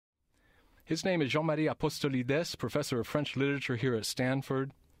His name is Jean-Marie Apostolidès, professor of French literature here at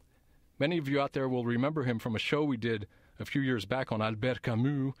Stanford. Many of you out there will remember him from a show we did a few years back on Albert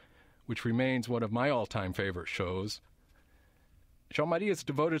Camus, which remains one of my all-time favorite shows. Jean-Marie has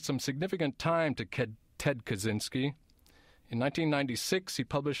devoted some significant time to Ted Kaczynski. In 1996, he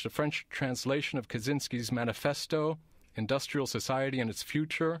published a French translation of Kaczynski's manifesto, Industrial Society and Its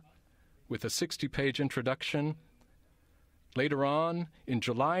Future, with a 60-page introduction. Later on, in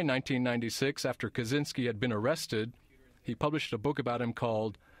July 1996, after Kaczynski had been arrested, he published a book about him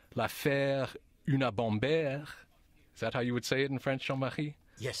called L'affaire Una Bombère. Is that how you would say it in French, Jean-Marie?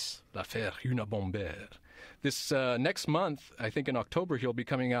 Yes. L'affaire Una Bombère. This next month, I think in October, he'll be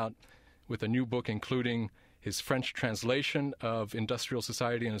coming out with a new book including his French translation of Industrial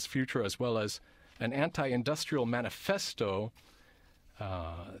Society and Its Future, as well as an anti-industrial manifesto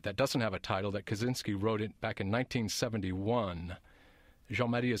that doesn't have a title, that Kaczynski wrote it back in 1971.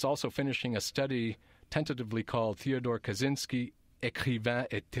 Jean-Marie is also finishing a study tentatively called Theodore Kaczynski, écrivain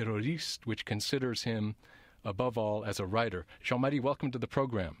et terroriste, which considers him, above all, as a writer. Jean-Marie, welcome to the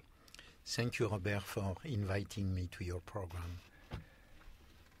program. Thank you, Robert, for inviting me to your program.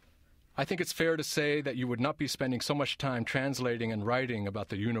 I think it's fair to say that you would not be spending so much time translating and writing about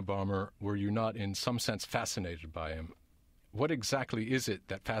the Unabomber were you not in some sense fascinated by him. What exactly is it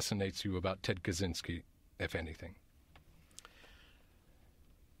that fascinates you about Ted Kaczynski, if anything?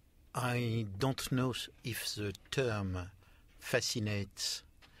 I don't know if the term fascinates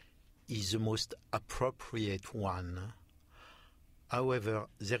is the most appropriate one. However,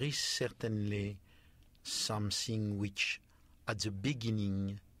 there is certainly something which at the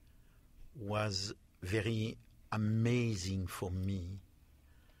beginning was very amazing for me.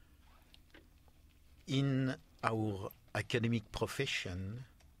 In our academic profession,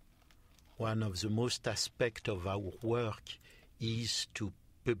 one of the most aspects of our work is to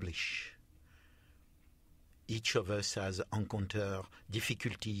publish. Each of us has encountered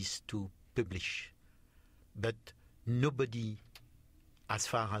difficulties to publish, but nobody, as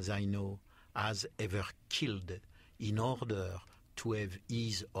far as I know, has ever killed in order to have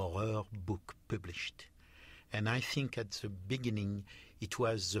his or her book published. And I think at the beginning it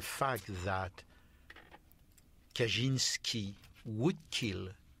was the fact that Kaczynski would kill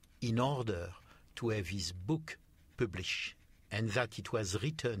in order to have his book published, and that it was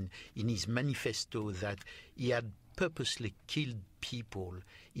written in his manifesto that he had purposely killed people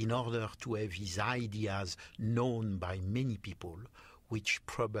in order to have his ideas known by many people, which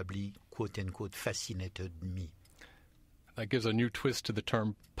probably, quote-unquote, fascinated me. That gives a new twist to the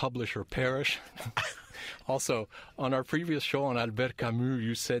term publish or perish. Also, on our previous show on Albert Camus,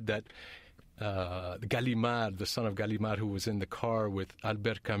 you said that Gallimard, the son of Gallimard who was in the car with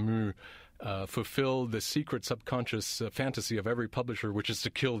Albert Camus, fulfilled the secret subconscious fantasy of every publisher, which is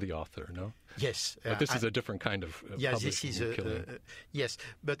to kill the author, no? Yes. But this is a different kind of publishing. Yes,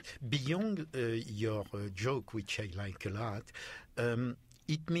 but beyond your joke, which I like a lot,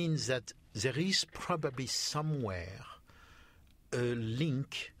 it means that there is probably somewhere a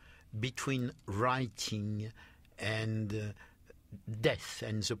link between writing and death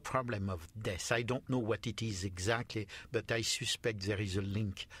and the problem of death. I don't know what it is exactly, but I suspect there is a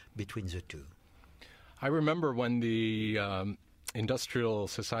link between the two. I remember when the Industrial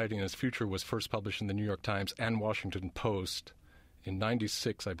Society and Its Future was first published in the New York Times and Washington Post in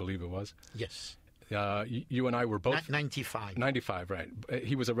 96, I believe it was. Yes. You and I were both... 95. 95, right.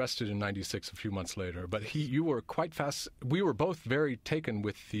 He was arrested in 96 a few months later. But you were quite fast... We were both very taken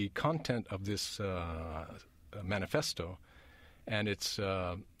with the content of this manifesto and its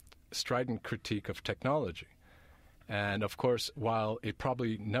strident critique of technology. And, of course, while it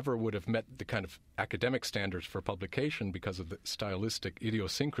probably never would have met the kind of academic standards for publication because of the stylistic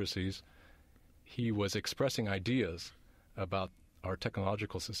idiosyncrasies, he was expressing ideas about our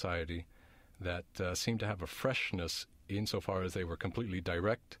technological society that seemed to have a freshness insofar as they were completely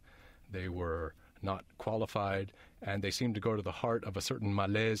direct, they were not qualified, and they seemed to go to the heart of a certain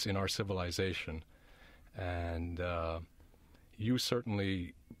malaise in our civilization. And you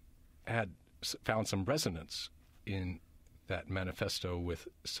certainly had found some resonance in that manifesto with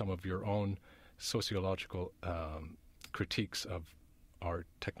some of your own sociological critiques of our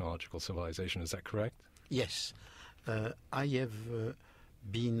technological civilization. Is that correct? Yes. I have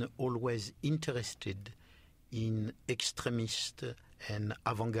been always interested in extremist and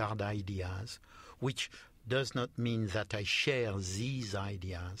avant-garde ideas, which does not mean that I share these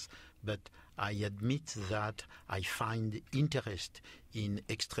ideas, but I admit that I find interest in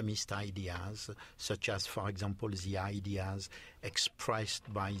extremist ideas, such as, for example, the ideas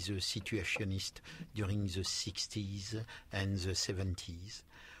expressed by the situationists during the 60s and the 70s,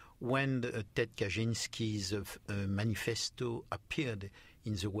 when Ted Kaczynski's manifesto appeared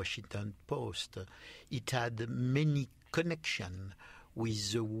in the Washington Post, it had many connections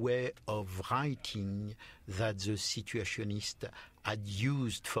with the way of writing that the Situationist had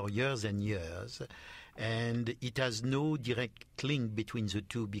used for years and years. And it has no direct link between the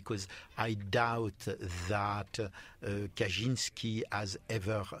two, because I doubt that Kaczynski has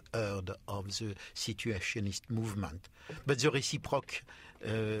ever heard of the Situationist movement. But the reciproc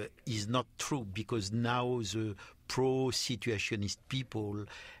is not true, because now the pro-situationist people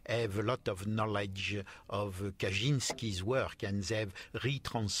have a lot of knowledge of Kaczynski's work, and they've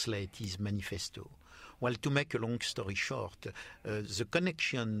retranslated his manifesto. Well, to make a long story short, the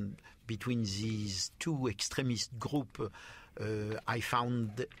connection between these two extremist groups, I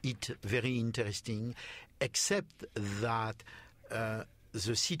found it very interesting, except that the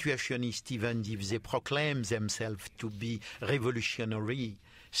Situationists, even if they proclaim themselves to be revolutionary,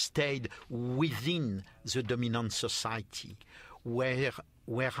 stayed within the dominant society,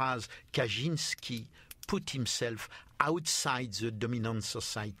 whereas Kaczynski put himself outside the dominant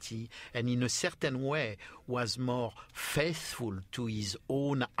society, and in a certain way was more faithful to his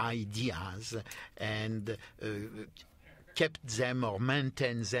own ideas, and kept them or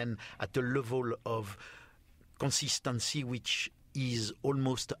maintained them at a level of consistency which is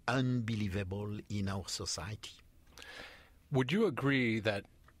almost unbelievable in our society. Would you agree that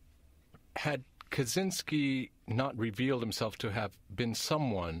had Kaczynski not revealed himself to have been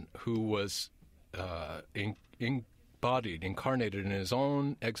someone who was embodied, incarnated in his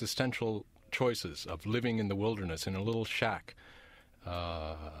own existential choices of living in the wilderness in a little shack,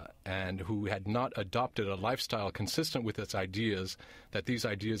 and who had not adopted a lifestyle consistent with its ideas, that these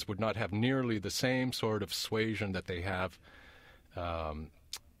ideas would not have nearly the same sort of suasion that they have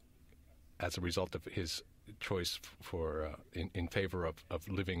as a result of his choice for in favor of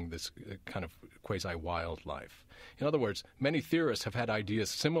living this kind of quasi-wild life. In other words, many theorists have had ideas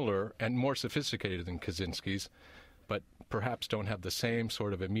similar and more sophisticated than Kaczynski's, but perhaps don't have the same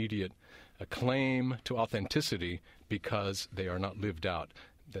sort of immediate claim to authenticity because they are not lived out.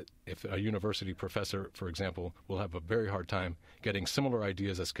 That if a university professor, for example, will have a very hard time getting similar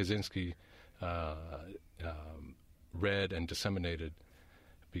ideas as Kaczynski read and disseminated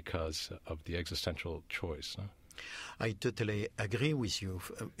because of the existential choice. Huh? I totally agree with you.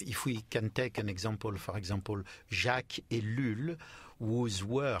 If we can take an example, for example, Jacques Ellul, whose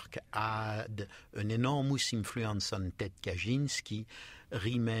work had an enormous influence on Ted Kaczynski,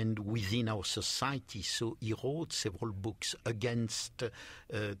 remained within our society. So he wrote several books against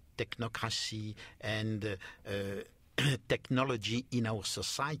technocracy and technology in our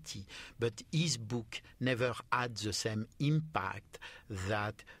society, but his book never had the same impact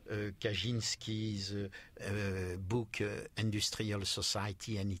that Kaczynski's book Industrial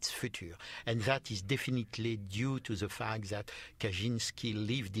Society and Its Future. And that is definitely due to the fact that Kaczynski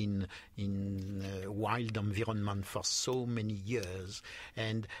lived in a wild environment for so many years,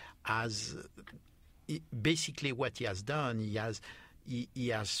 and basically what he has done, he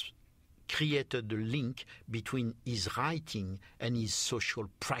has created a link between his writing and his social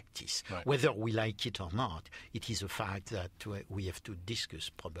practice. Right. Whether we like it or not, it is a fact that we have to discuss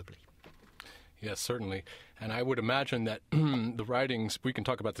probably. Yes, certainly. And I would imagine that the writings, we can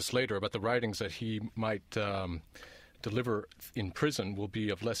talk about this later, about the writings that he might deliver in prison will be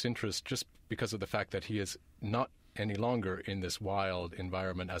of less interest just because of the fact that he is not any longer in this wild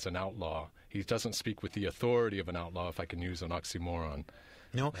environment as an outlaw. He doesn't speak with the authority of an outlaw, if I can use an oxymoron.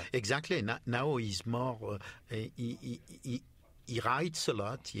 No, exactly. Now he's more, he writes a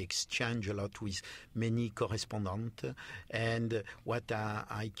lot, he exchanges a lot with many correspondents, and what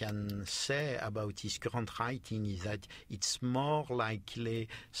I can say about his current writing is that it's more likely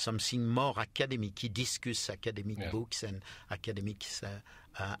something more academic. He discusses academic books and academic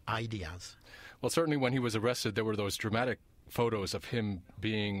ideas. Well, certainly when he was arrested, there were those dramatic photos of him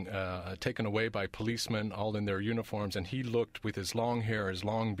being taken away by policemen all in their uniforms, and he looked with his long hair, his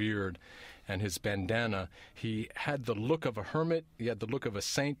long beard, and his bandana. He had the look of a hermit, he had the look of a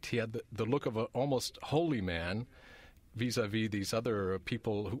saint, he had the look of an almost holy man vis-a-vis these other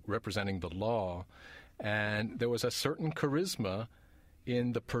people representing the law. And there was a certain charisma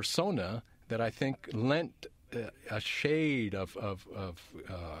in the persona that I think lent a shade of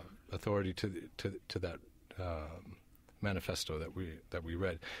authority to that manifesto that we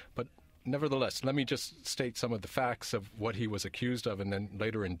read. But nevertheless, let me just state some of the facts of what he was accused of and then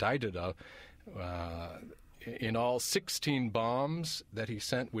later indicted of. In all, 16 bombs that he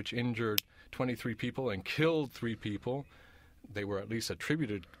sent, which injured 23 people and killed 3 people. They were at least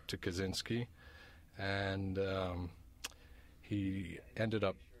attributed to Kaczynski. And he ended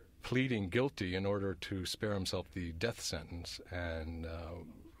up pleading guilty in order to spare himself the death sentence. And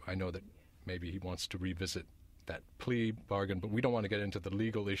I know that maybe he wants to revisit that plea bargain, but we don't want to get into the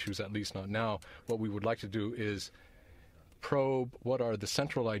legal issues, at least not now. What we would like to do is probe what are the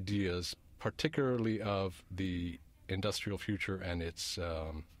central ideas, particularly of the industrial future and its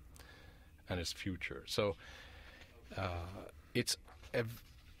future. So it's, as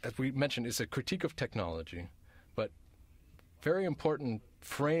we mentioned, it's a critique of technology, but very important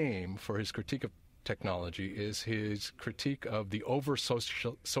frame for his critique of technology is his critique of the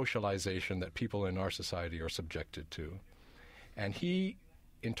over-socialization that people in our society are subjected to. And he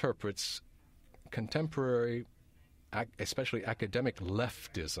interprets contemporary, especially academic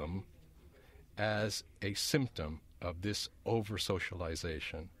leftism, as a symptom of this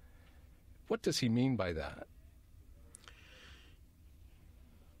over-socialization. What does he mean by that?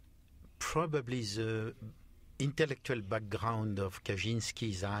 Probably the intellectual background of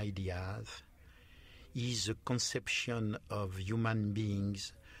Kaczynski's ideas is a conception of human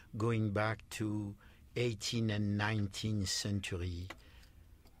beings going back to 18th and 19th century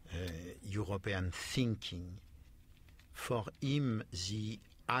European thinking. For him, the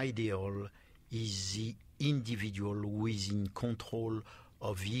ideal is the individual who is in control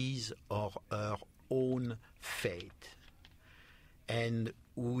of his or her own fate and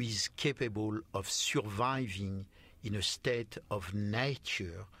who is capable of surviving in a state of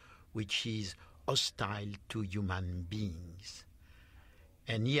nature which is hostile to human beings.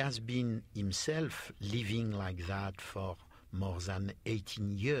 And he has been himself living like that for more than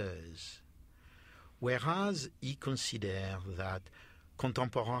 18 years. Whereas he considers that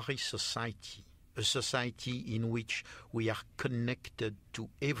contemporary society, a society in which we are connected to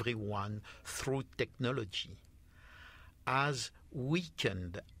everyone through technology, has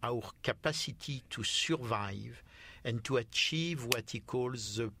weakened our capacity to survive and to achieve what he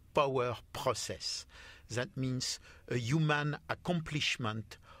calls the power process. That means a human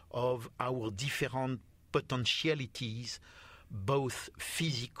accomplishment of our different potentialities, both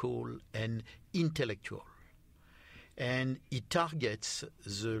physical and intellectual. And he targets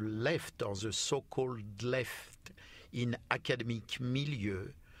the left, or the so-called left, in academic milieu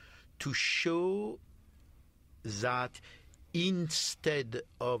to show that instead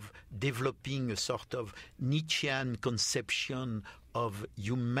of developing a sort of Nietzschean conception of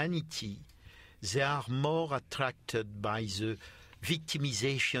humanity, they are more attracted by the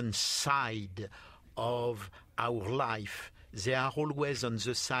victimization side of our life. They are always on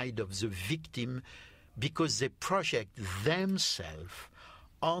the side of the victim because they project themselves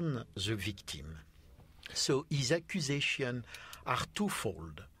on the victim. So his accusations are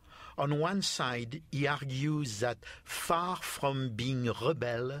twofold. On one side, he argues that far from being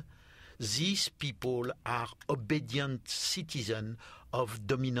rebel, these people are obedient citizens of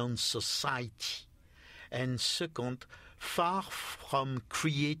dominant society. And second, far from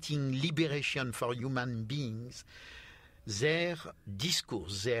creating liberation for human beings, their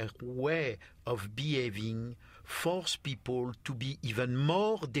discourse, their way of behaving force people to be even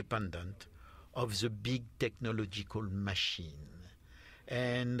more dependent of the big technological machine.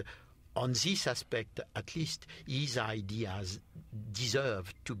 And on this aspect, at least, his ideas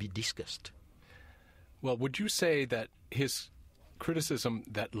deserve to be discussed. Well, would you say that his criticism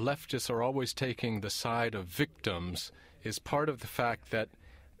that leftists are always taking the side of victims is part of the fact that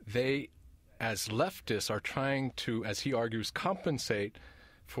they, as leftists, are trying to, as he argues, compensate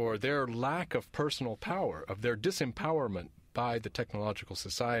for their lack of personal power, of their disempowerment by the technological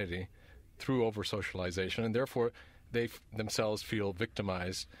society through over-socialization, and therefore they themselves feel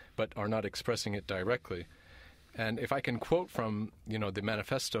victimized but are not expressing it directly. And if I can quote from, the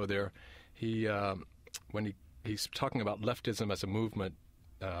manifesto there, he when he's talking about leftism as a movement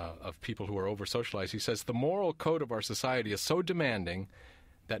of people who are over-socialized, he says, "The moral code of our society is so demanding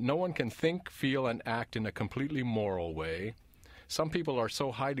that no one can think, feel, and act in a completely moral way. Some people are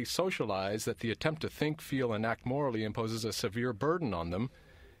so highly socialized that the attempt to think, feel, and act morally imposes a severe burden on them.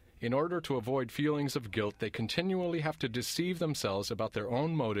 In order to avoid feelings of guilt, they continually have to deceive themselves about their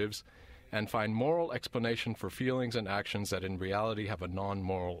own motives and find moral explanation for feelings and actions that in reality have a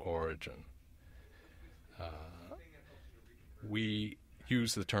non-moral origin." We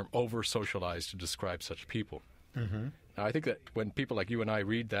use the term over-socialized to describe such people. Mm-hmm. Now, I think that when people like you and I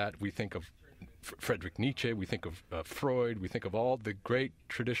read that, we think of Friedrich Nietzsche, we think of Freud, we think of all the great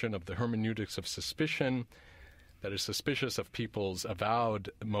tradition of the hermeneutics of suspicion that is suspicious of people's avowed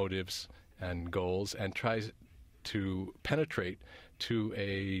motives and goals and tries to penetrate to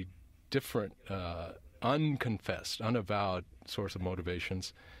a different, unconfessed, unavowed source of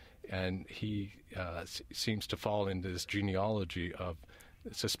motivations. And he seems to fall into this genealogy of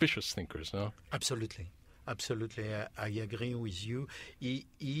suspicious thinkers, no? Absolutely. Absolutely, I agree with you.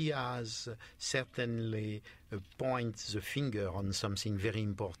 He has certainly pointed the finger on something very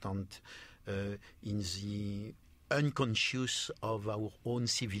important in the unconscious of our own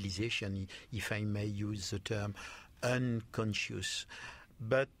civilization, if I may use the term unconscious.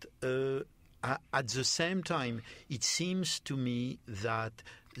 But at the same time, it seems to me that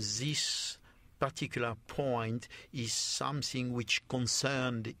this particular point is something which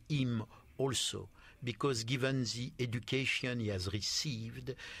concerned him also, because given the education he has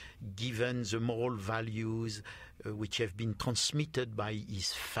received, given the moral values which have been transmitted by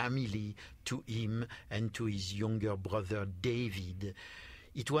his family to him and to his younger brother David,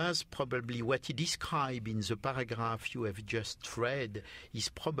 it was probably what he described in the paragraph you have just read is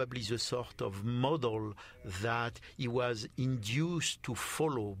probably the sort of model that he was induced to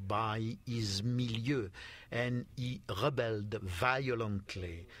follow by his milieu, and he rebelled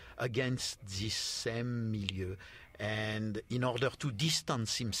violently against this same milieu, and in order to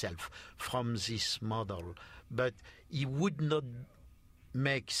distance himself from this model. But he would not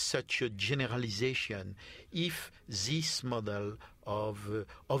make such a generalization if this model of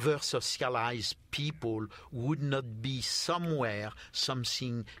over-socialized people would not be somewhere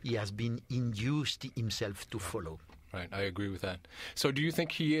something he has been induced himself to follow. Right, I agree with that. So do you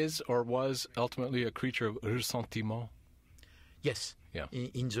think he is or was ultimately a creature of ressentiment? Yes. Yeah.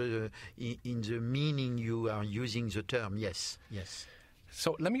 In the meaning you are using the term, yes.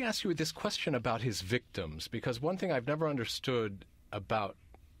 So let me ask you this question about his victims, because one thing I've never understood about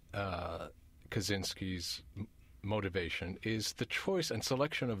Kaczynski's motivation is the choice and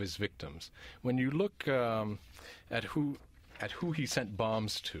selection of his victims. When you look at who he sent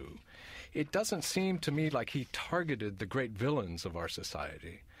bombs to, it doesn't seem to me like he targeted the great villains of our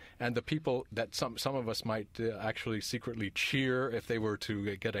society and the people that some of us might actually secretly cheer if they were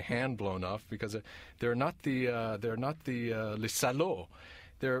to get a hand blown off, because they're not the les salauds.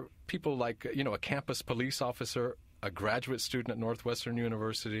 They're people like a campus police officer, a graduate student at Northwestern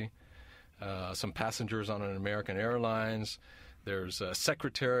University, some passengers on an American Airlines. There's a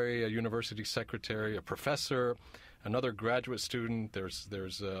secretary, a university secretary, a professor, another graduate student.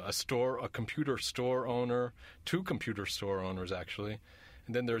 There's a computer store owner, 2 computer store owners actually,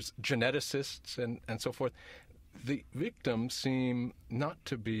 and then there's geneticists and so forth. The victims seem not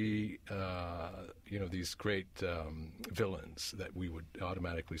to be these great villains that we would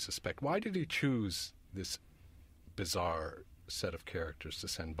automatically suspect. Why did he choose this bizarre set of characters to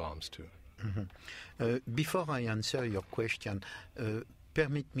send bombs to? Mm-hmm. Before I answer your question,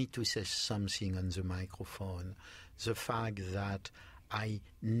 permit me to say something on the microphone. The fact that I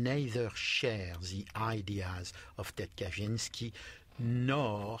neither share the ideas of Ted Kaczynski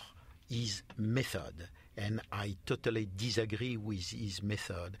nor his method, and I totally disagree with his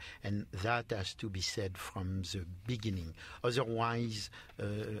method, and that has to be said from the beginning. Otherwise,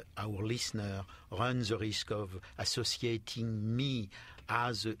 our listener runs the risk of associating me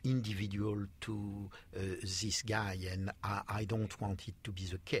as an individual to this guy, and I don't want it to be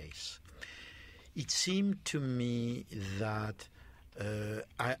the case. It seemed to me that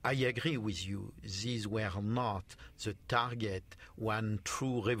I agree with you. These were not the target one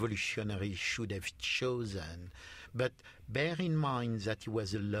true revolutionary should have chosen. But bear in mind that he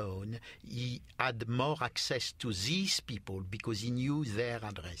was alone. He had more access to these people because he knew their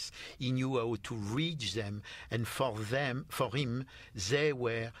address. He knew how to reach them, and for him, they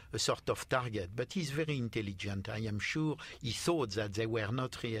were a sort of target. But he's very intelligent. I am sure he thought that they were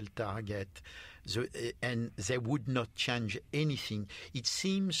not real target, and they would not change anything. It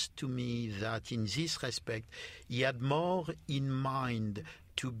seems to me that in this respect, he had more in mind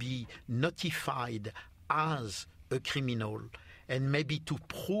to be notified as a criminal, and maybe to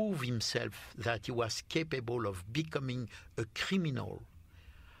prove himself that he was capable of becoming a criminal,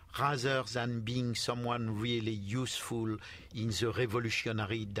 rather than being someone really useful in the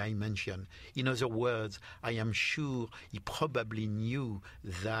revolutionary dimension. In other words, I am sure he probably knew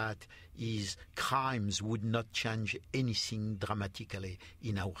that his crimes would not change anything dramatically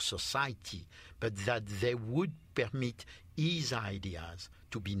in our society, but that they would permit his ideas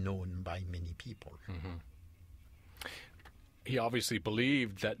to be known by many people. Mm-hmm. He obviously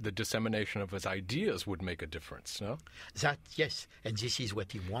believed that the dissemination of his ideas would make a difference, no? That, yes, and this is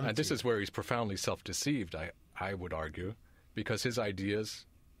what he wanted. And this is where he's profoundly self-deceived, I would argue, because his ideas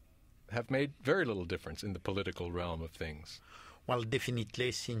have made very little difference in the political realm of things. Well,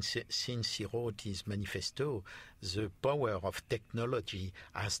 definitely, since he wrote his manifesto, the power of technology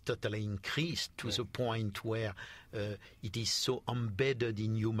has totally increased to the point where it is so embedded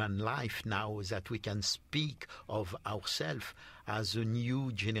in human life now that we can speak of ourselves as a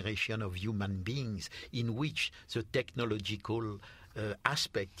new generation of human beings in which the technological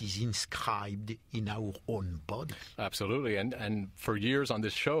aspect is inscribed in our own body. Absolutely, and for years on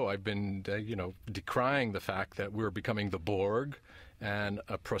this show, I've been, decrying the fact that we're becoming the Borg and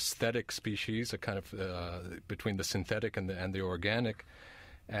a prosthetic species, a kind of between the synthetic and the organic.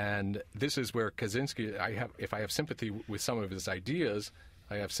 And this is where Kaczynski, if I have sympathy with some of his ideas,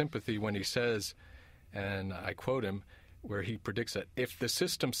 I have sympathy when he says, and I quote him, where he predicts that if the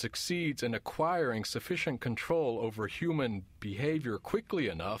system succeeds in acquiring sufficient control over human behavior quickly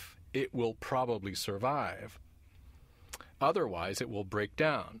enough, it will probably survive. Otherwise, it will break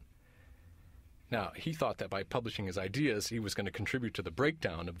down. Now, he thought that by publishing his ideas, he was going to contribute to the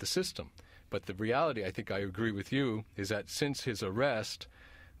breakdown of the system. But the reality, I think I agree with you, is that since his arrest,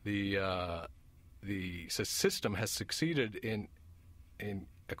 the system has succeeded in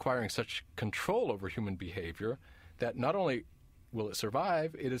acquiring such control over human behavior that not only will it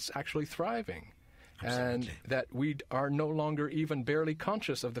survive, it is actually thriving. Absolutely. And that we are no longer even barely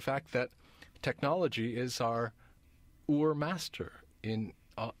conscious of the fact that technology is our ur-master,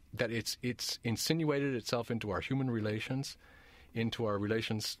 that it's insinuated itself into our human relations, into our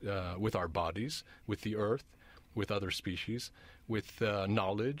relations with our bodies, with the earth, with other species, with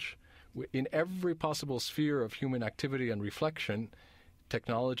knowledge. In every possible sphere of human activity and reflection,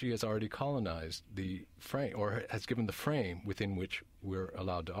 technology has already colonized the frame, or has given the frame within which we're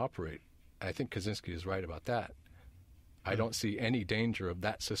allowed to operate. I think Kaczynski is right about that. I don't see any danger of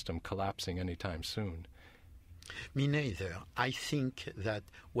that system collapsing anytime soon. Me neither. I think that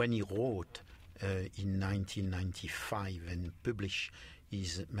when he wrote in 1995 and published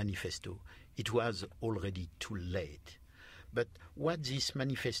his manifesto, it was already too late. But what this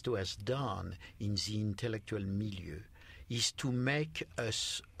manifesto has done in the intellectual milieu is to make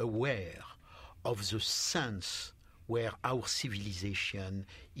us aware of the sense where our civilization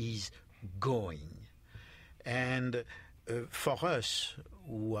is going. And for us,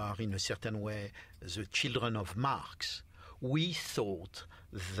 who are in a certain way the children of Marx, we thought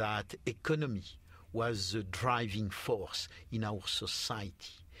that economy was the driving force in our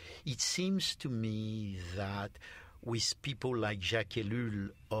society. It seems to me that with people like Jacques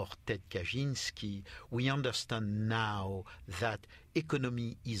Ellul or Ted Kaczynski, we understand now that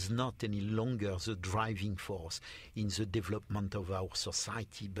economy is not any longer the driving force in the development of our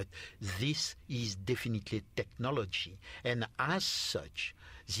society, but this is definitely technology. And as such,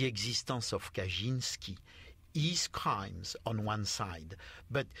 the existence of Kaczynski, his crimes on one side,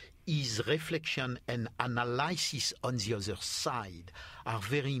 but his reflection and analysis on the other side are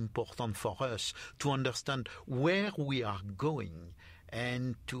very important for us to understand where we are going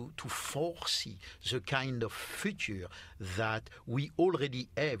and to foresee the kind of future that we already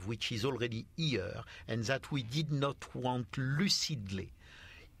have, which is already here, and that we did not want lucidly.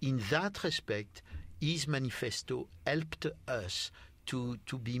 In that respect, his manifesto helped us to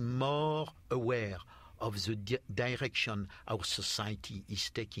be more aware of the direction our society is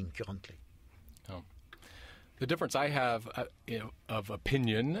taking currently. Oh. The difference I have of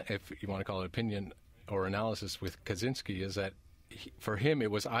opinion, if you want to call it opinion or analysis, with Kaczynski is that for him it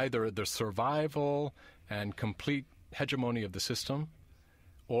was either the survival and complete hegemony of the system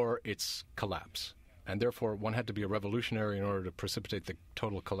or its collapse. And therefore one had to be a revolutionary in order to precipitate the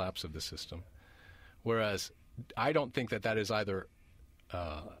total collapse of the system. Whereas I don't think that is either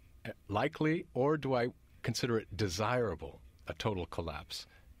likely, or do I consider it desirable, a total collapse,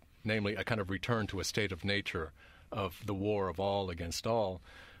 namely a kind of return to a state of nature of the war of all against all,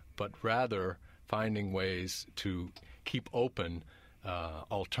 but rather finding ways to keep open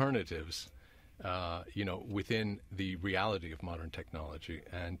alternatives, within the reality of modern technology,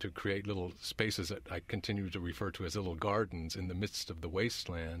 and to create little spaces that I continue to refer to as little gardens in the midst of the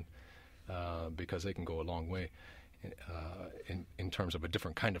wasteland, because they can go a long way. In terms of a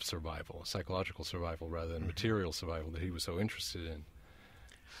different kind of survival, psychological survival rather than material survival that he was so interested in.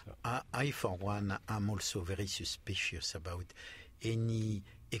 So. I, for one, am also very suspicious about any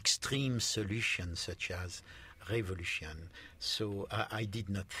extreme solution such as revolution. So I did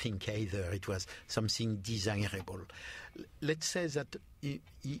not think either it was something desirable. Let's say that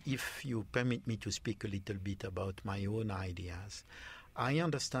if you permit me to speak a little bit about my own ideas, I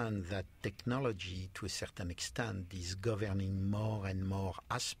understand that technology, to a certain extent, is governing more and more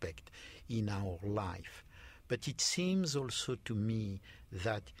aspects in our life. But it seems also to me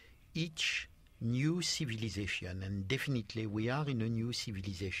that each new civilization, and definitely we are in a new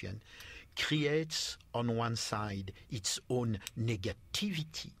civilization, creates on one side its own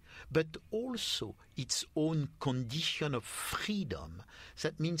negativity, but also its own condition of freedom.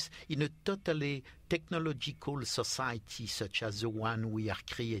 That means in a totally technological society such as the one we are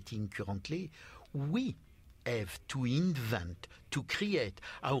creating currently, we have to invent, to create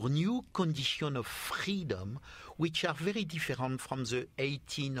our new condition of freedom, which are very different from the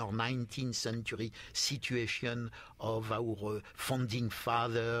 18th or 19th century situation of our founding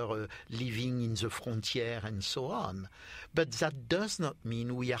father living in the frontier and so on. But that does not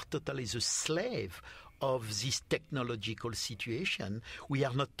mean we are totally the slave of this technological situation. We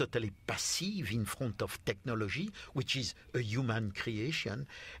are not totally passive in front of technology, which is a human creation,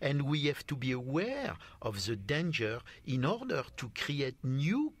 and we have to be aware of the danger in order to create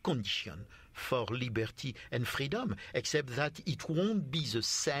new conditions for liberty and freedom, except that it won't be the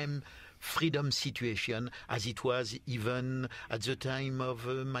same freedom situation as it was even at the time of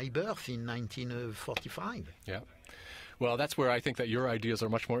my birth in 1945. Yeah. Well, that's where I think that your ideas are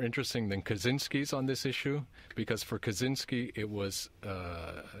much more interesting than Kaczynski's on this issue, because for Kaczynski, it was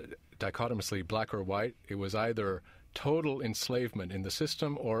dichotomously black or white. It was either total enslavement in the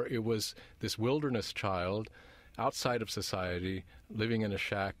system, or it was this wilderness child outside of society, living in a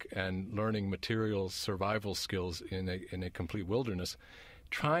shack and learning material survival skills in a complete wilderness,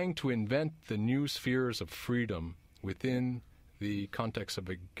 trying to invent the new spheres of freedom within the context of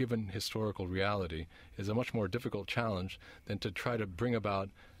a given historical reality is a much more difficult challenge than to try to bring about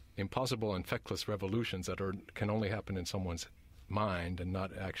impossible and feckless revolutions that can only happen in someone's mind and not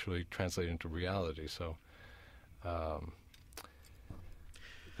actually translate into reality. So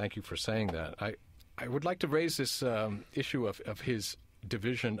thank you for saying that. I would like to raise this issue of his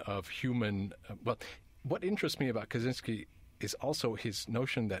division of human... well, what interests me about Kaczynski is also his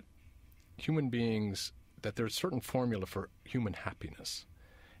notion that human beings... that there's a certain formula for human happiness,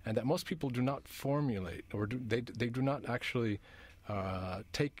 and that most people do not formulate, or they do not actually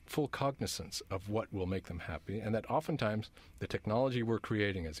take full cognizance of what will make them happy, and that oftentimes the technology we're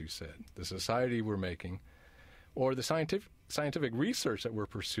creating, as you said, the society we're making, or the scientific research that we're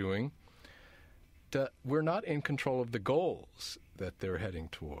pursuing, we're not in control of the goals that they're heading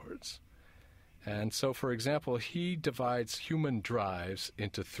towards. And so, for example, he divides human drives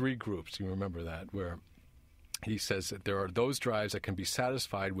into three groups. You remember that, where he says that there are those drives that can be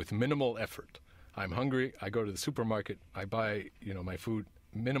satisfied with minimal effort. I'm hungry, I go to the supermarket, I buy, my food,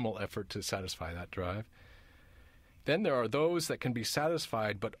 minimal effort to satisfy that drive. Then there are those that can be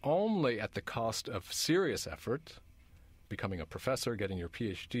satisfied, but only at the cost of serious effort, becoming a professor, getting your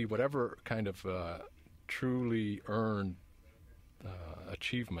PhD, whatever kind of truly earned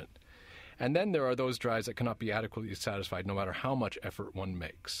achievement. And then there are those drives that cannot be adequately satisfied no matter how much effort one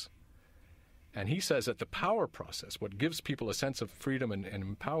makes. And he says that the power process, what gives people a sense of freedom and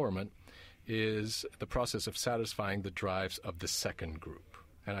empowerment, is the process of satisfying the drives of the second group.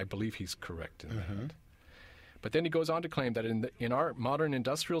 And I believe he's correct in that. But then he goes on to claim that in our modern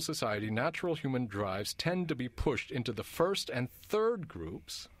industrial society, natural human drives tend to be pushed into the first and third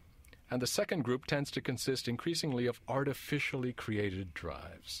groups, and the second group tends to consist increasingly of artificially created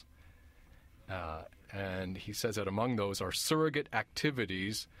drives. And he says that among those are surrogate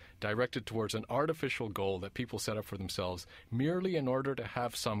activities directed towards an artificial goal that people set up for themselves merely in order to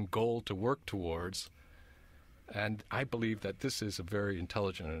have some goal to work towards. And I believe that this is a very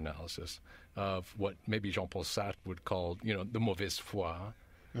intelligent analysis of what maybe Jean-Paul Sartre would call, the mauvaise foi,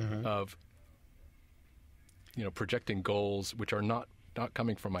 of, projecting goals which are not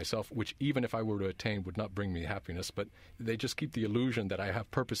coming from myself, which even if I were to attain would not bring me happiness, but they just keep the illusion that I have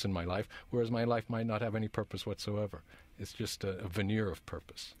purpose in my life, whereas my life might not have any purpose whatsoever. It's just a veneer of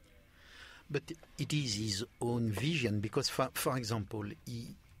purpose. But it is his own vision, because, for example,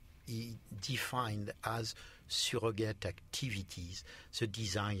 he defined as surrogate activities the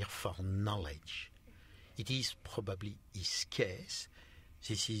desire for knowledge. It is probably his case.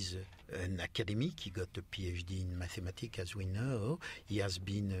 This is an academic. He got a PhD in mathematics, as we know. He has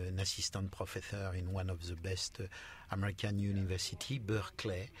been an assistant professor in one of the best American university,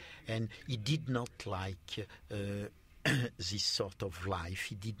 Berkeley, and he did not like this sort of life.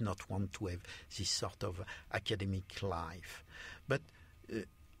 He did not want to have this sort of academic life. But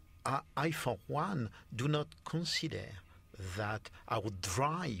I, for one, do not consider that our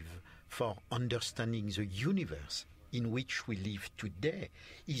drive for understanding the universe in which we live today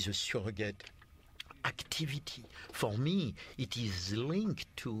is a surrogate activity. For me, it is linked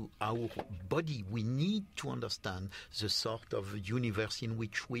to our body. We need to understand the sort of universe in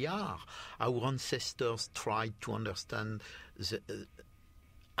which we are. Our ancestors tried to understand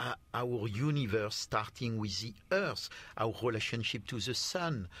our universe, starting with the Earth, our relationship to the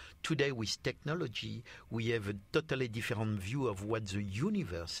Sun. Today, with technology, we have a totally different view of what the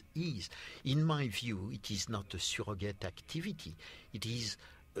universe is. In my view, it is not a surrogate activity. It is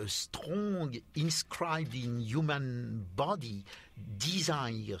a strong, inscribed in human body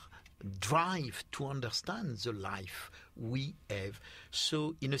desire, drive to understand the life we have.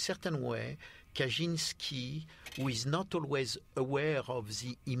 So, in a certain way, Kaczynski, who is not always aware of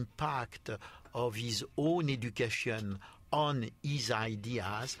the impact of his own education on his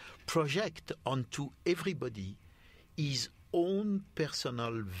ideas, project onto everybody his own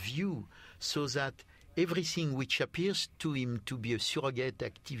personal view, so that everything which appears to him to be a surrogate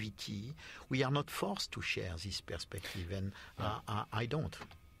activity, we are not forced to share this perspective, and I don't.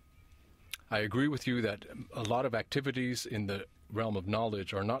 I agree with you that a lot of activities in the realm of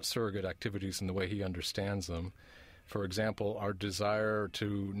knowledge are not surrogate activities in the way he understands them. For example, our desire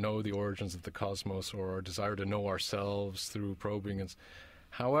to know the origins of the cosmos, or our desire to know ourselves through probing.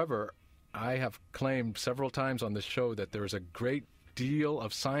 However, I have claimed several times on this show that there is a great deal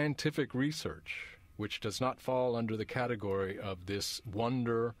of scientific research which does not fall under the category of this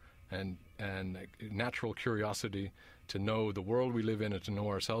wonder and natural curiosity to know the world we live in and to know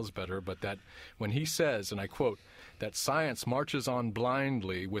ourselves better, but that when he says, and I quote, that science marches on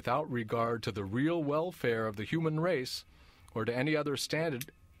blindly without regard to the real welfare of the human race or to any other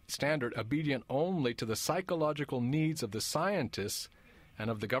standard obedient only to the psychological needs of the scientists and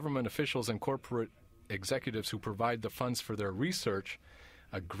of the government officials and corporate executives who provide the funds for their research,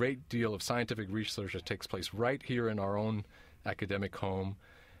 a great deal of scientific research that takes place right here in our own academic home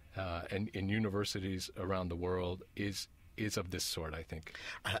and in universities around the world is of this sort, I think.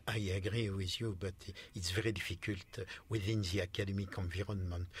 I agree with you, but it's very difficult within the academic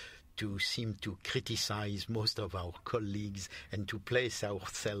environment to seem to criticize most of our colleagues and to place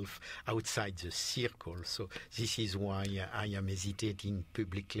ourselves outside the circle. So this is why I am hesitating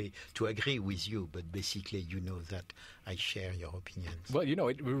publicly to agree with you, but basically you know that I share your opinions. Well, you know,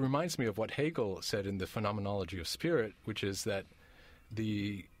 it reminds me of what Hegel said in the Phenomenology of Spirit, which is that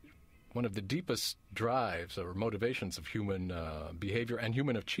one of the deepest drives or motivations of human behavior and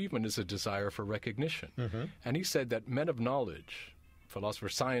human achievement is a desire for recognition. Mm-hmm. And he said that men of knowledge,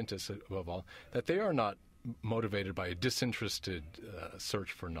 philosophers, scientists above all, that they are not motivated by a disinterested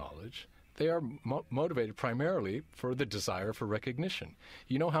search for knowledge. They are motivated primarily for the desire for recognition.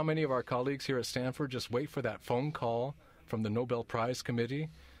 You know how many of our colleagues here at Stanford just wait for that phone call from the Nobel Prize Committee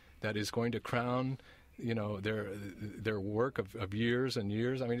that is going to crown their work of years and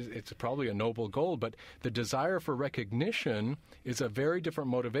years. I mean, it's probably a noble goal, but the desire for recognition is a very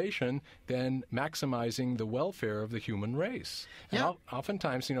different motivation than maximizing the welfare of the human race. Yeah. And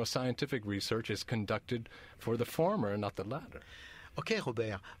oftentimes, scientific research is conducted for the former and not the latter. Okay,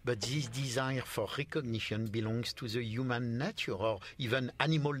 Robert, but this desire for recognition belongs to the human nature, or even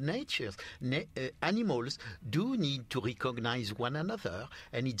animal natures. Animals do need to recognize one another,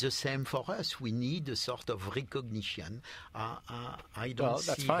 and it's the same for us. We need a sort of recognition. I don't see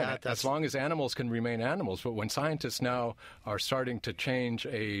that's fine, that as long as animals can remain animals. But when scientists now are starting to change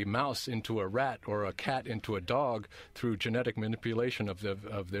a mouse into a rat or a cat into a dog through genetic manipulation of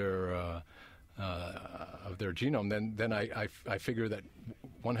their genome, then I figure that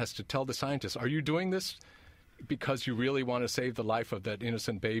one has to tell the scientists, are you doing this because you really want to save the life of that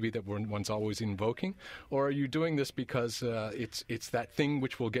innocent baby that one's always invoking, or are you doing this because it's that thing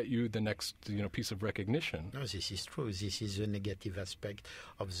which will get you the next piece of recognition? No, this is true. This is a negative aspect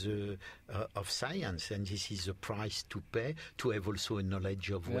of science, and this is the price to pay to have also a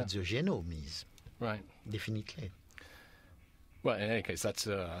knowledge of what the genome is. Right. Definitely. Well, in any case, that's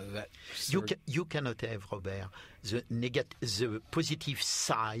that. You cannot have, Robert, the positive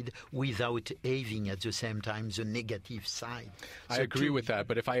side without having at the same time the negative side. I agree with that,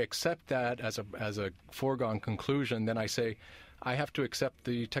 but if I accept that as a foregone conclusion, then I say I have to accept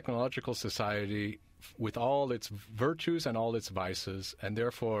the technological society with all its virtues and all its vices, and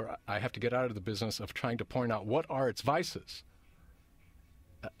therefore I have to get out of the business of trying to point out what are its vices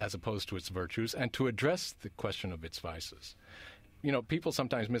as opposed to its virtues, and to address the question of its vices. People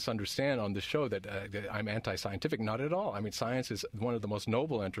sometimes misunderstand on the show that I'm anti-scientific. Not at all. I mean, science is one of the most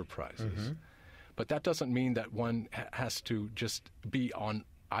noble enterprises. Mm-hmm. But that doesn't mean that one has to just be on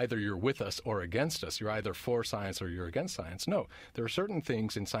either you're with us or against us. You're either for science or you're against science. No, there are certain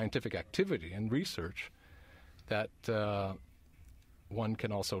things in scientific activity and research that one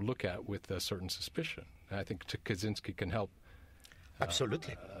can also look at with a certain suspicion. And I think Kaczynski can help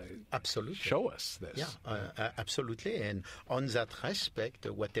Absolutely. Absolutely. show us this. Yeah, absolutely. And on that respect,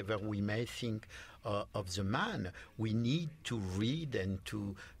 whatever we may think of the man, we need to read and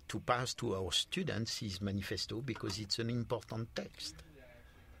to pass to our students his manifesto because it's an important text.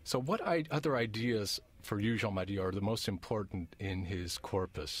 So what other ideas for you, Jean-Marie, are the most important in his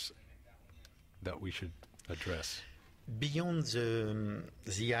corpus that we should address? Beyond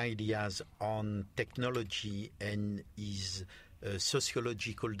the ideas on technology and his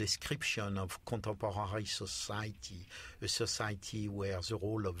sociological description of contemporary society, a society where the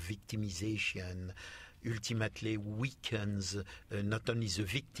role of victimization ultimately weakens not only the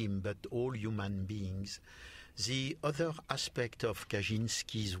victim but all human beings. The other aspect of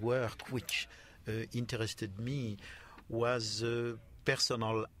Kaczynski's work which interested me was the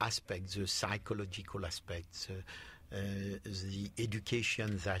personal aspect, the psychological aspects, the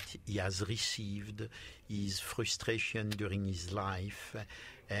education that he has received, his frustration during his life,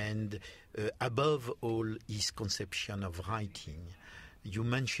 and above all, his conception of writing. You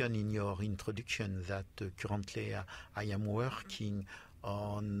mentioned in your introduction that currently I am working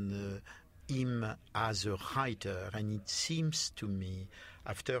on him as a writer, and it seems to me,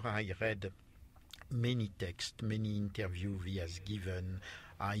 after I read many texts, many interviews he has given,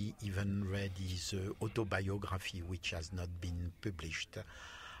 I even read his autobiography, which has not been published.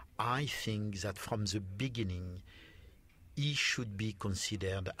 I think that from the beginning, he should be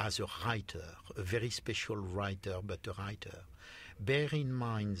considered as a writer, a very special writer, but a writer. Bear in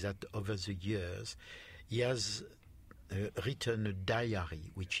mind that over the years, he has written a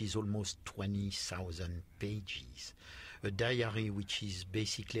diary, which is almost 20,000 pages. A diary which is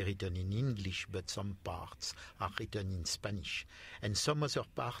basically written in English, but some parts are written in Spanish. And some other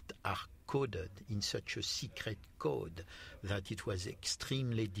parts are coded in such a secret code that it was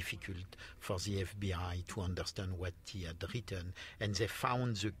extremely difficult for the FBI to understand what he had written. And they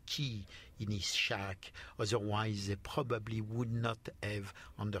found the key in his shack, otherwise they probably would not have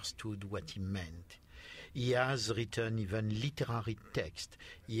understood what he meant. He has written even literary text.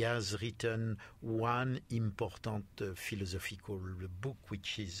 He has written one important philosophical book,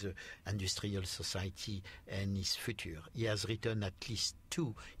 which is Industrial Society and Its Future. He has written at least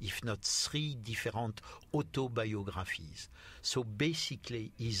 2, if not 3 different autobiographies. So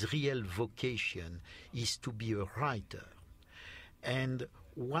basically, his real vocation is to be a writer. And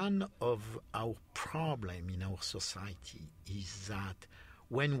one of our problems in our society is that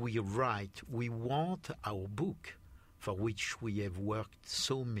when we write, we want our book, for which we have worked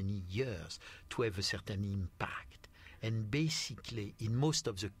so many years, to have a certain impact. And basically, in most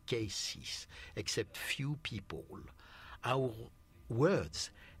of the cases, except few people, our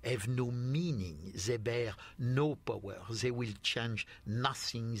words have no meaning. They bear no power. They will change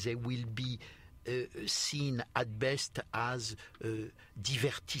nothing. They will be seen at best as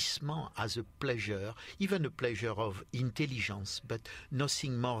divertissement, as a pleasure, even a pleasure of intelligence, but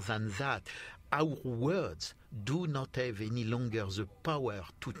nothing more than that. Our words do not have any longer the power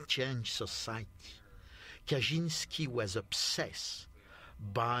to change society. Kaczynski was obsessed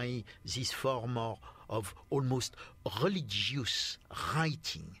by this form of almost religious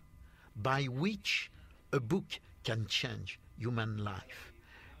writing, by which a book can change human life.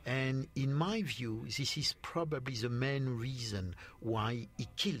 And in my view, this is probably the main reason why he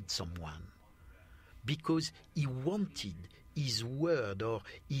killed someone. Because he wanted his word or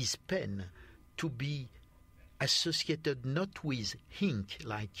his pen to be associated not with ink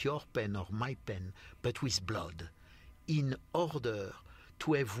like your pen or my pen, but with blood, in order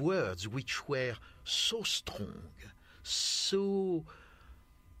to have words which were so strong, so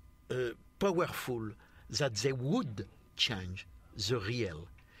powerful that they would change the real.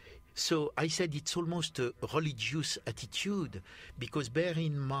 So I said it's almost a religious attitude, because bear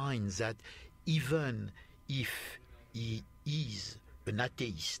in mind that even if he is an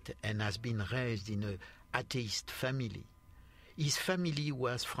atheist and has been raised in an atheist family, his family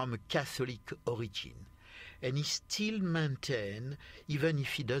was from a Catholic origin. And he still maintains, even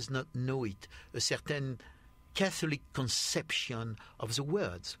if he does not know it, a certain Catholic conception of the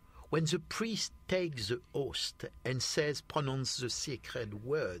words. When the priest takes the host and says, pronounce the sacred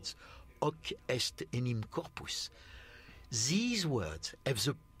words, hoc est enim corpus, these words have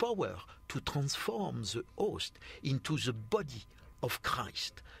the power to transform the host into the body of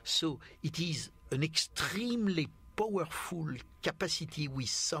Christ. So it is an extremely powerful capacity with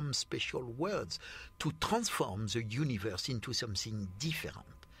some special words to transform the universe into something different.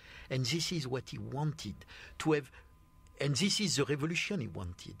 And this is what he wanted to have. And this is the revolution he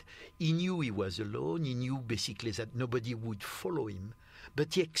wanted. He knew he was alone. He knew basically that nobody would follow him.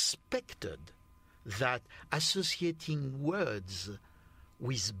 But he expected that associating words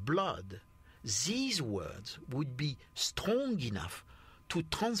with blood, these words would be strong enough to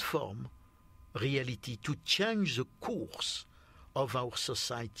transform reality, to change the course of our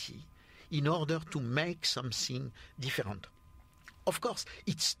society in order to make something different. Of course,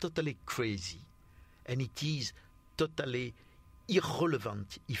 it's totally crazy, and it is totally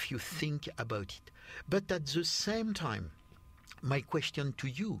irrelevant if you think about it. But at the same time, my question to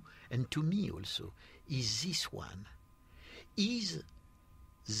you and to me also is this one. Is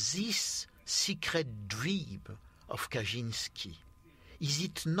this secret dream of Kaczynski, is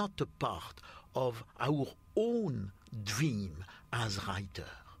it not a part of our own dream as writer?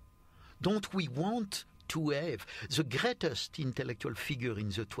 Don't we want to have the greatest intellectual figure in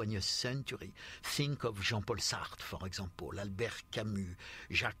the 20th century? Think of Jean-Paul Sartre, for example, Albert Camus,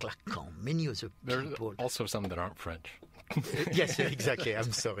 Jacques Lacan, many other people. There are also some that aren't French. Yes, exactly.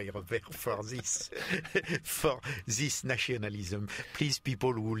 I'm sorry, Robert, for this nationalism. Please,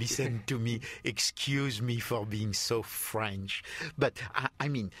 people who listen to me, excuse me for being so French. But I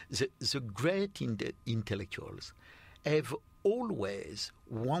mean, the great intellectuals have always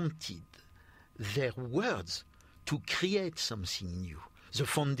wanted their words to create something new. The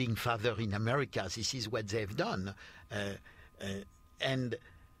founding father in America, this is what they've done. And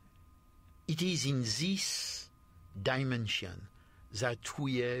it is in this dimension that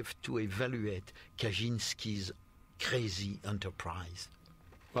we have to evaluate Kaczynski's crazy enterprise.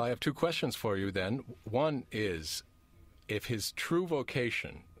 Well, I have two questions for you then. One is, if his true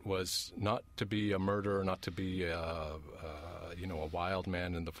vocation was not to be a murderer, not to be a wild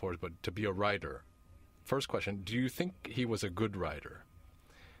man in the forest, but to be a writer. First question, do you think he was a good writer?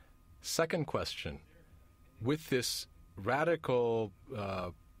 Second question, with this radical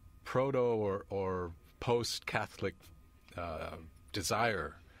proto or post-Catholic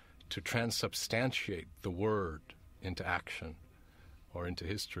desire to transubstantiate the word into action or into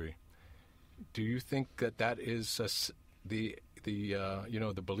history, do you think that is the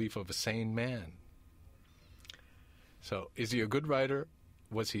belief of a sane man? So, is he a good writer?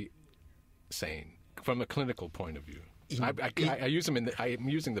 Was he sane from a clinical point of view? I use him I'm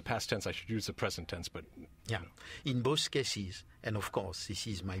using the past tense. I should use the present tense, but yeah. In both cases, and of course, this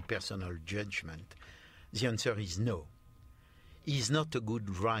is my personal judgment, the answer is no. He's not a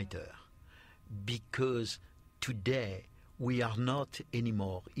good writer because today we are not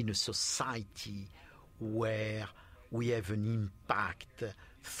anymore in a society where we have an impact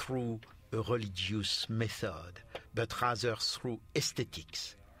through a religious method, but rather through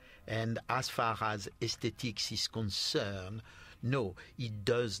aesthetics. And as far as aesthetics is concerned, no, he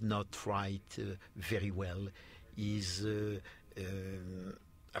does not write very well. His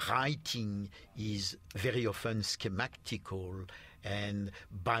writing is very often schematical, and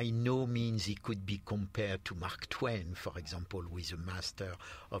by no means he could be compared to Mark Twain, for example, who is a master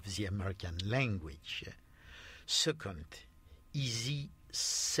of the American language. Second, is he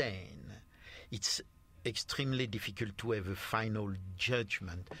sane? It's extremely difficult to have a final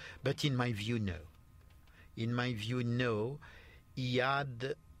judgment, but in my view, no. In my view, no. He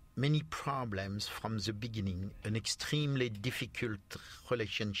had many problems from the beginning, an extremely difficult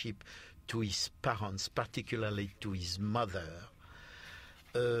relationship to his parents, particularly to his mother,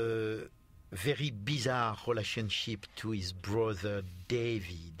 a very bizarre relationship to his brother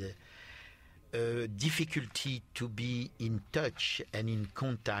David, difficulty to be in touch and in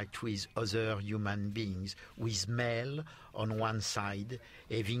contact with other human beings, with male on one side,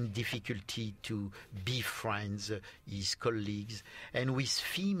 having difficulty to befriend his colleagues, and with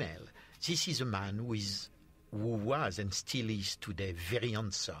female. This is a man who was and still is today very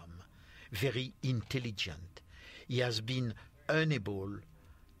handsome, very intelligent. He has been unable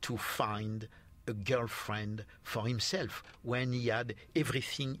to find a girlfriend for himself when he had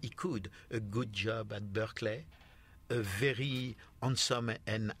everything he could: a good job at Berkeley, a very handsome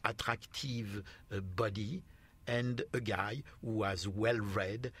and attractive body, and a guy who was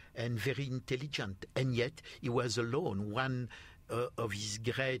well-read and very intelligent. And yet he was alone. One of his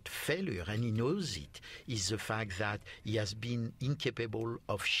great failure, and he knows it, is the fact that he has been incapable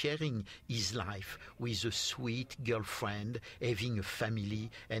of sharing his life with a sweet girlfriend, having a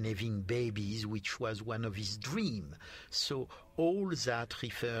family and having babies, which was one of his dreams. So all that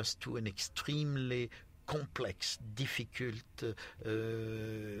refers to an extremely complex, difficult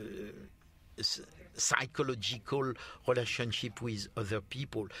psychological relationship with other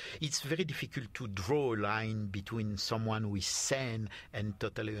people. It's very difficult to draw a line between someone who is sane and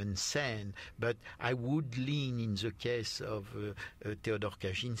totally insane, but I would lean in the case of Theodor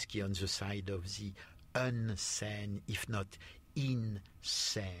Kaczynski on the side of the insane, if not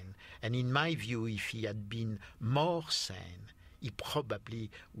insane. And in my view, if he had been more sane, he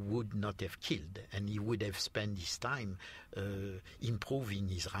probably would not have killed, and he would have spent his time improving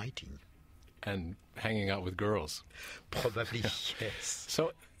his writing. And hanging out with girls. Probably, yes.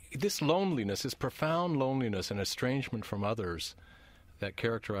 So this loneliness, this profound loneliness and estrangement from others that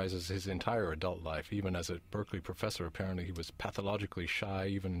characterizes his entire adult life, even as a Berkeley professor, apparently he was pathologically shy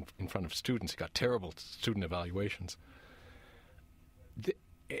even in front of students. He got terrible student evaluations.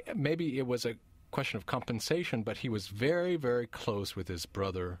 Maybe it was a question of compensation, but he was very, very close with his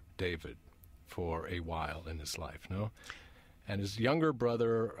brother David for a while in his life, no? And his younger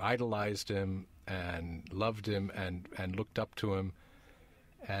brother idolized him and loved him and looked up to him.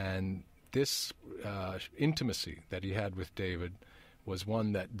 And this intimacy that he had with David was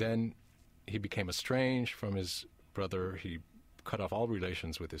one that then he became estranged from his brother. He cut off all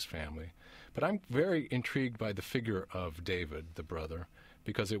relations with his family. But I'm very intrigued by the figure of David, the brother,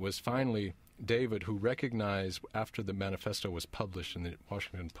 because it was finally David who recognized, after the manifesto was published in the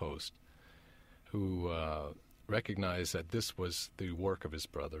Washington Post, who recognized that this was the work of his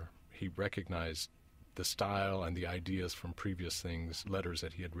brother. He recognized the style and the ideas from previous things, letters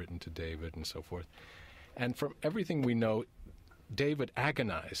that he had written to David and so forth. And from everything we know, David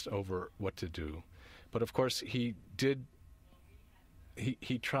agonized over what to do. But of course, he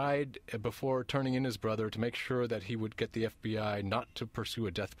tried, before turning in his brother, to make sure that he would get the FBI not to pursue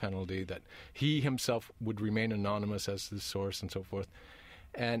a death penalty, that he himself would remain anonymous as the source and so forth.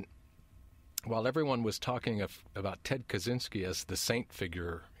 And while everyone was talking about Ted Kaczynski as the saint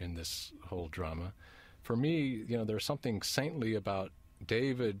figure in this whole drama, for me, there's something saintly about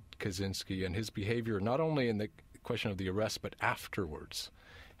David Kaczynski and his behavior, not only in the question of the arrest, but afterwards,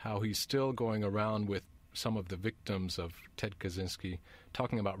 how he's still going around with some of the victims of Ted Kaczynski,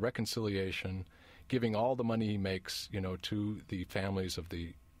 talking about reconciliation, giving all the money he makes, to the families of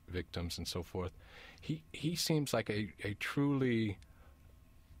the victims and so forth. He seems like a truly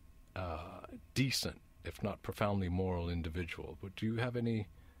decent, if not profoundly moral individual. But do you have any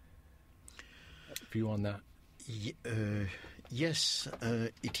view on that? Yes,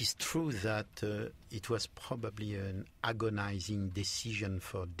 it is true that it was probably an agonizing decision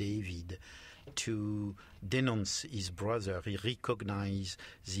for David to denounce his brother. He recognized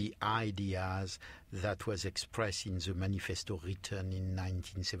the ideas that was expressed in the manifesto written in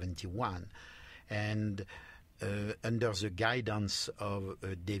 1971. And under the guidance of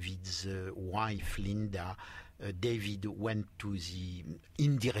David's wife, Linda, David went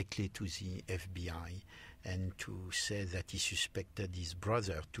indirectly to the FBI and to say that he suspected his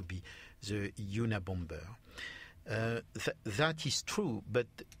brother to be the Unabomber. That is true, but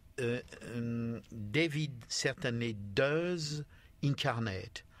David certainly does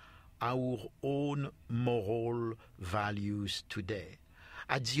incarnate our own moral values today.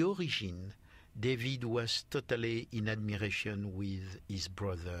 At the origin, David was totally in admiration with his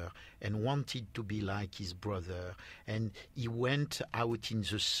brother and wanted to be like his brother, and he went out in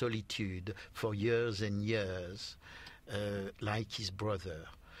the solitude for years and years like his brother.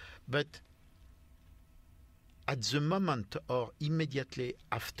 But at the moment or immediately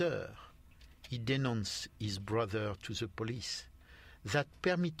after he denounced his brother to the police, that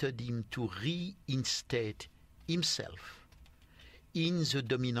permitted him to reinstate himself in the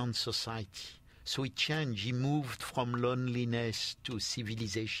dominant society. So he changed. He moved from loneliness to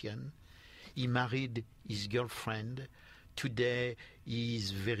civilization. He married his girlfriend. Today he is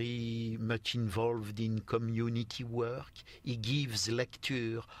very much involved in community work. He gives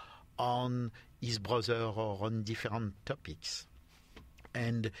lecture on his brother or on different topics.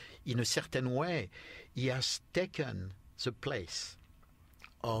 And in a certain way, he has taken the place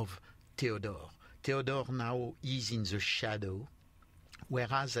of Theodore. Theodore now is in the shadow,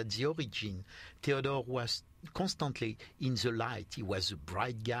 whereas at the origin, Theodore was constantly in the light. He was a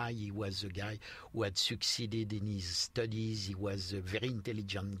bright guy. He was a guy who had succeeded in his studies. He was a very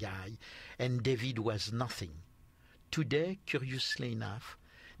intelligent guy. And David was nothing. Today, curiously enough,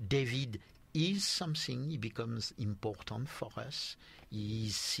 David is something. He becomes important for us. He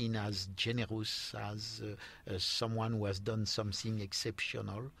is seen as generous, as someone who has done something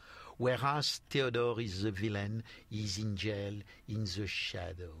exceptional. Whereas Theodore is the villain, he is in jail, in the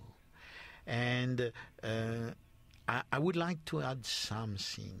shadow. And I would like to add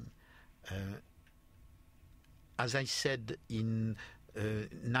something. As I said, in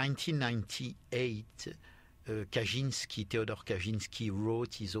 1998, Theodore Kaczynski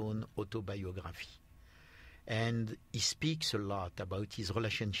wrote his own autobiography. And he speaks a lot about his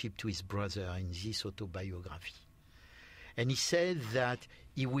relationship to his brother in this autobiography. And he said that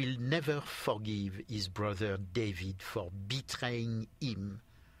he will never forgive his brother David for betraying him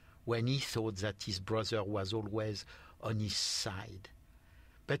when he thought that his brother was always on his side.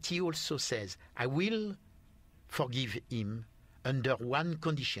 But he also says, I will forgive him under one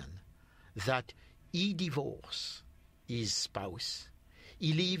condition, that he divorces his spouse.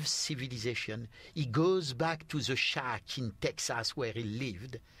 He leaves civilization. He goes back to the shack in Texas where he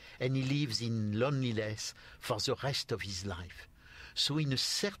lived, and he lives in loneliness for the rest of his life. So in a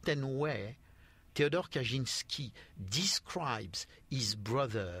certain way, Theodor Kaczynski describes his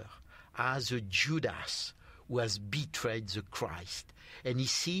brother as a Judas who has betrayed the Christ, and he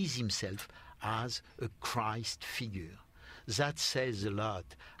sees himself as a Christ figure. That says a lot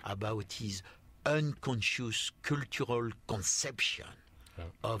about his unconscious cultural conception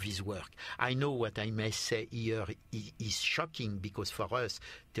of his work. I know what I may say here is shocking, because for us,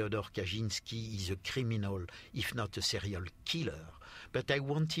 Theodor Kaczynski is a criminal, if not a serial killer. But I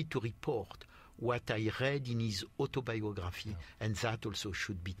wanted to report what I read in his autobiography, and that also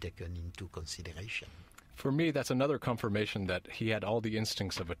should be taken into consideration. For me, that's another confirmation that he had all the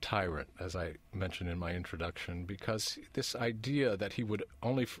instincts of a tyrant, as I mentioned in my introduction, because this idea that he would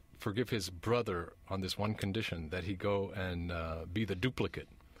only forgive his brother on this one condition, that he go and be the duplicate,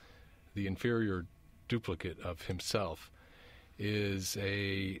 the inferior duplicate of himself, is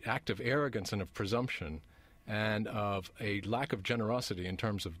an act of arrogance and of presumption and of a lack of generosity in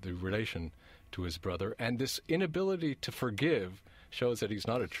terms of the relation to his brother. And this inability to forgive shows that he's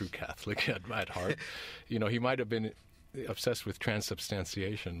not a true Catholic at heart. You know, he might have been obsessed with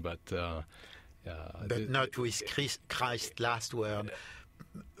transubstantiation, but not with Christ's last word,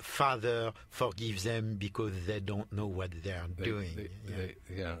 Father, forgive them because they don't know what they are doing.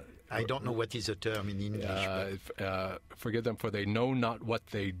 I don't know what is the term in English. Forgive them, for they know not what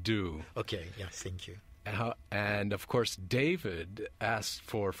they do. Okay, yeah, thank you. And, of course, David asked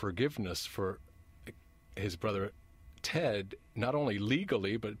for forgiveness for his brother Ted, not only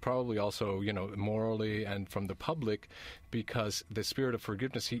legally, but probably also, you know, morally and from the public, because the spirit of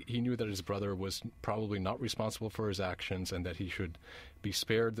forgiveness, he knew that his brother was probably not responsible for his actions and that he should be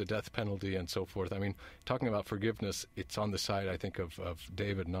spared the death penalty and so forth. I mean, talking about forgiveness, it's on the side, I think, of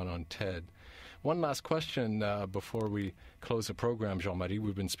David, not on Ted. One last question before we close the program, Jean-Marie.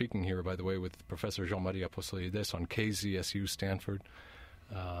 We've been speaking here, by the way, with Professor Jean-Marie Apostolidès on KZSU Stanford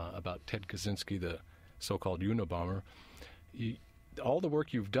about Ted Kaczynski, the so-called Unabomber. All the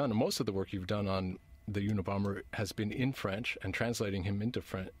work you've done, most of the work you've done on the Unabomber has been in French and translating him into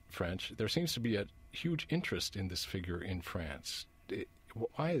French. There seems to be a huge interest in this figure in France.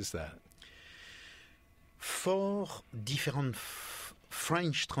 Why is that? Four different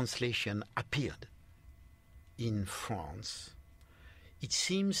French translations appeared in France. It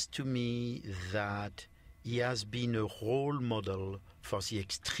seems to me that he has been a role model for the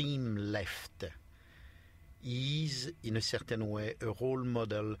extreme left. He is, in a certain way, a role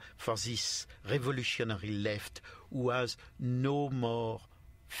model for this revolutionary left who has no more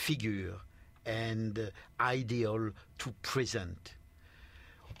figure and ideal to present.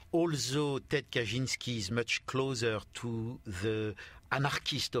 Although Ted Kaczynski is much closer to the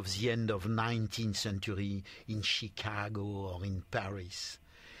anarchist of the end of 19th century in Chicago or in Paris,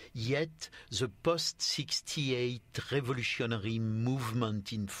 yet the post-68 revolutionary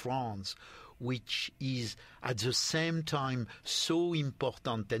movement in France, which is at the same time so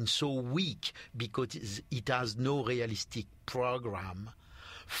important and so weak because it has no realistic program,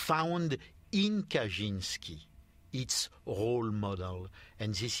 found in Kaczynski its role model,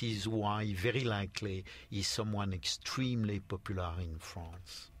 and this is why very likely he's someone extremely popular in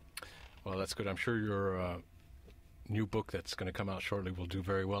France. Well, that's good. I'm sure your new book that's going to come out shortly will do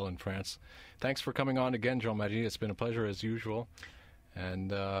very well in France. Thanks for coming on again, Jean-Marie. It's been a pleasure as usual.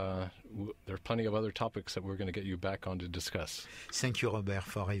 And there are plenty of other topics that we're going to get you back on to discuss. Thank you, Robert,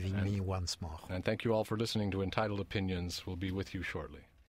 for having me once more. And thank you all for listening to Entitled Opinions. We'll be with you shortly.